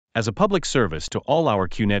As a public service to all our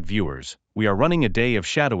Qnet viewers, we are running a day of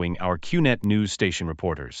shadowing our Qnet news station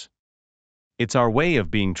reporters. It's our way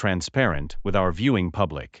of being transparent with our viewing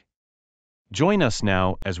public. Join us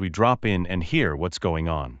now as we drop in and hear what's going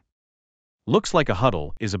on. Looks like a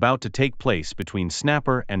huddle is about to take place between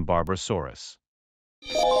Snapper and Barbarasaurus.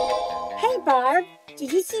 Hey Barb,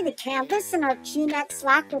 did you see the canvas in our Qnet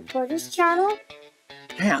Slack reporters channel?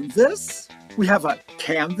 Canvas? We have a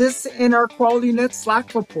canvas in our QualityNet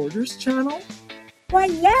Slack reporters channel? Why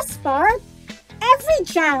yes, Barb. Every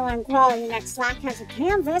channel in QualityNet Slack has a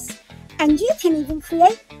canvas, and you can even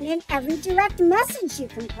create it in every direct message you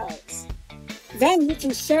compose. Then you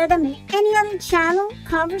can share them in any other channel,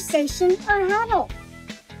 conversation, or huddle.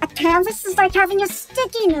 A canvas is like having a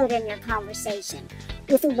sticky note in your conversation,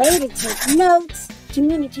 with a way to take notes,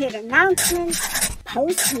 communicate announcements,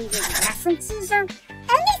 post needed references, or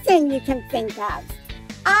anything you can think of.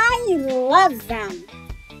 I love them.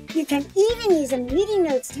 You can even use a meeting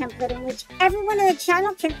notes template in which everyone in the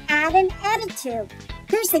channel can add and edit to.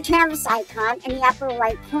 Here's the canvas icon in the upper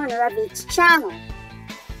right corner of each channel.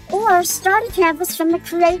 Or start a canvas from the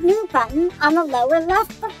Create New button on the lower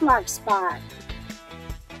left bookmarks bar.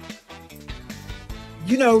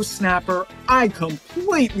 You know, Snapper, I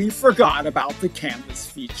completely forgot about the canvas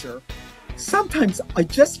feature. Sometimes I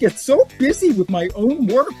just get so busy with my own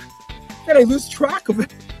work that I lose track of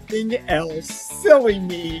everything else. Silly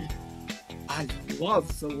me. I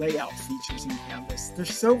love the layout features in Canvas. They're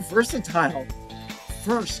so versatile.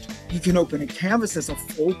 First, you can open a canvas as a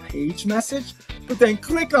full page message, but then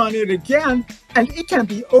click on it again, and it can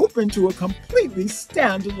be opened to a completely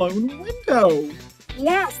standalone window.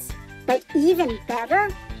 Yes, but even better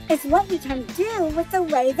is what we can do with the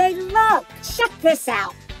way they look. Check this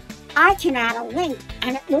out. I can add a link,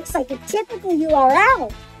 and it looks like a typical URL.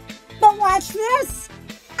 But watch this.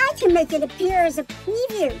 I can make it appear as a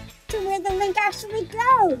preview to where the link actually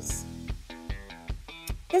goes.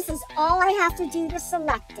 This is all I have to do to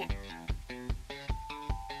select it.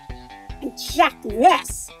 And check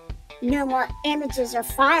this. No more images or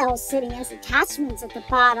files sitting as attachments at the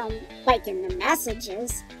bottom, like in the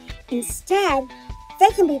messages. Instead, they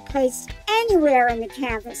can be placed anywhere in the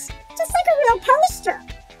canvas, just like a real poster.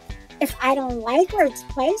 If I don't like where it's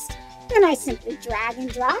placed, then I simply drag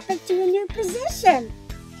and drop it to a new position.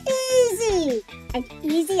 Easy! And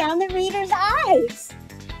easy on the reader's eyes.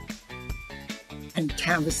 And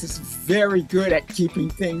Canvas is very good at keeping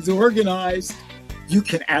things organized. You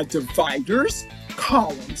can add dividers,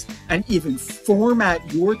 columns, and even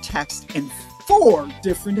format your text in 4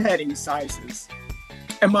 different heading sizes.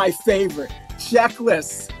 And my favorite,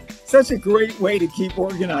 checklists. Such a great way to keep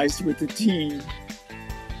organized with the team.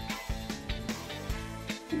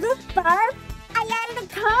 Look, Barb, I added a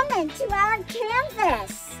comment to our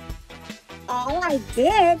canvas. All I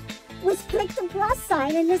did was click the plus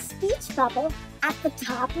sign in the speech bubble at the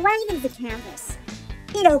top right of the canvas.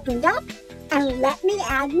 It opened up and let me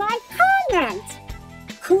add my comment.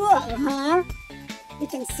 Cool, huh? You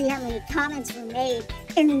can see how many comments were made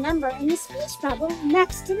in the number in the speech bubble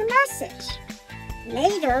next to the message.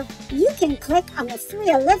 Later, you can click on the 3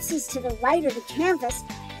 ellipses to the right of the canvas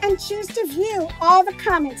and choose to view all the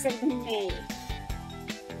comments that have been made.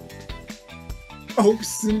 Oh,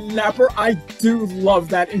 Snapper, I do love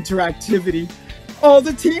that interactivity. All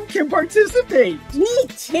the team can participate. Me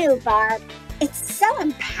too, Barb. It's so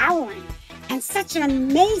empowering and such an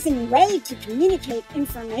amazing way to communicate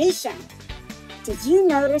information. Did you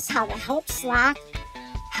notice how the Help Slack,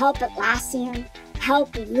 Help Atlassian,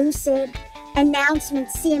 Help Lucid,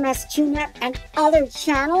 Announcements CMS Qnet, and other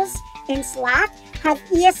channels in Slack have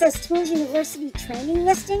ESS Tools University training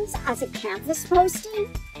listings as a Canvas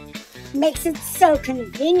posting? Makes it so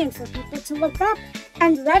convenient for people to look up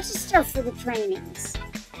and register for the trainings.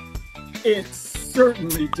 It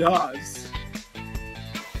certainly does.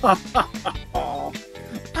 I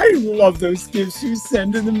love those GIFs you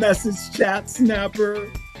send in the message chat,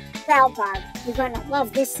 Snapper. Well, Barb, you're going to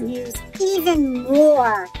love this news even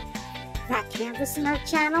more. That canvas in our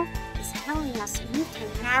channel is telling us we can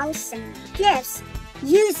now send GIFs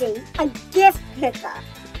using a GIF picker.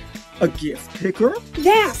 A GIF picker?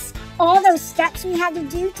 Yes, all those steps we had to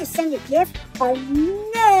do to send a GIF are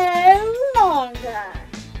no longer.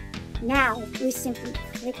 Now we simply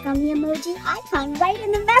click on the emoji icon right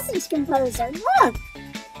in the message composer. Look!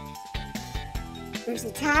 There's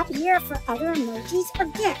a tab here for other emojis or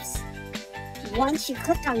GIFs. Once you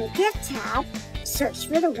click on the GIF tab, search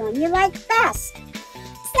for the one you like best.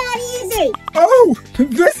 It's that easy! Oh,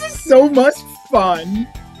 this is so much fun!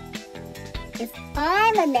 If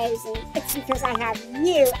I'm amazing, it's because I have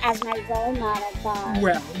you as my role model, Barb.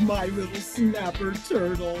 Well, my little snapper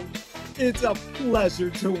turtle, it's a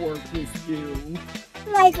pleasure to work with you.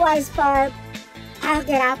 Likewise, Barb. I'll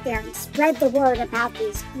get out there and spread the word about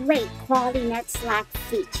these great QualityNet Slack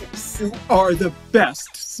features. You are the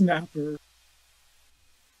best, Snapper.